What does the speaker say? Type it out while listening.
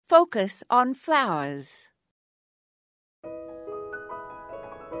Focus on flowers.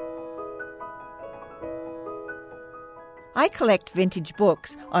 I collect vintage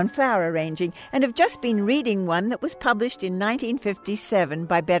books on flower arranging and have just been reading one that was published in 1957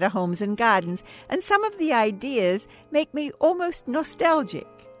 by Better Homes and Gardens, and some of the ideas make me almost nostalgic.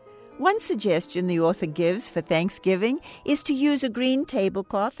 One suggestion the author gives for Thanksgiving is to use a green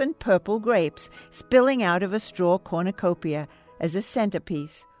tablecloth and purple grapes spilling out of a straw cornucopia as a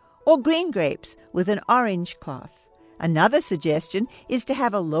centerpiece, or green grapes with an orange cloth. Another suggestion is to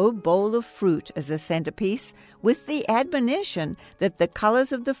have a low bowl of fruit as a centerpiece, with the admonition that the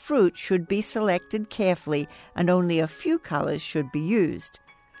colors of the fruit should be selected carefully and only a few colors should be used.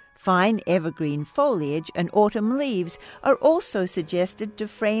 Fine evergreen foliage and autumn leaves are also suggested to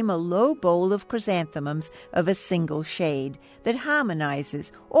frame a low bowl of chrysanthemums of a single shade that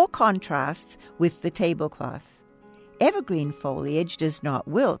harmonizes or contrasts with the tablecloth. Evergreen foliage does not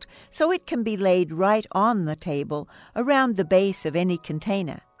wilt, so it can be laid right on the table around the base of any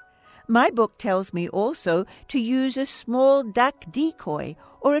container. My book tells me also to use a small duck decoy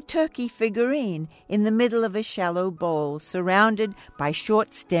or a turkey figurine in the middle of a shallow bowl surrounded by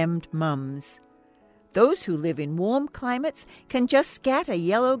short-stemmed mums. Those who live in warm climates can just scatter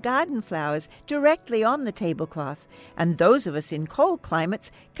yellow garden flowers directly on the tablecloth, and those of us in cold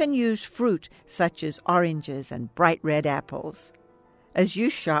climates can use fruit such as oranges and bright red apples. As you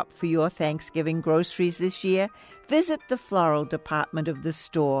shop for your Thanksgiving groceries this year, visit the floral department of the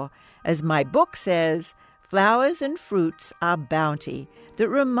store. As my book says, flowers and fruits are bounty that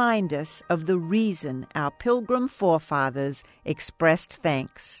remind us of the reason our pilgrim forefathers expressed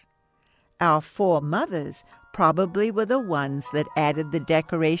thanks. Our foremothers probably were the ones that added the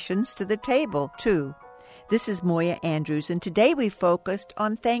decorations to the table, too. This is Moya Andrews, and today we focused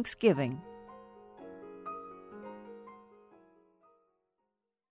on Thanksgiving.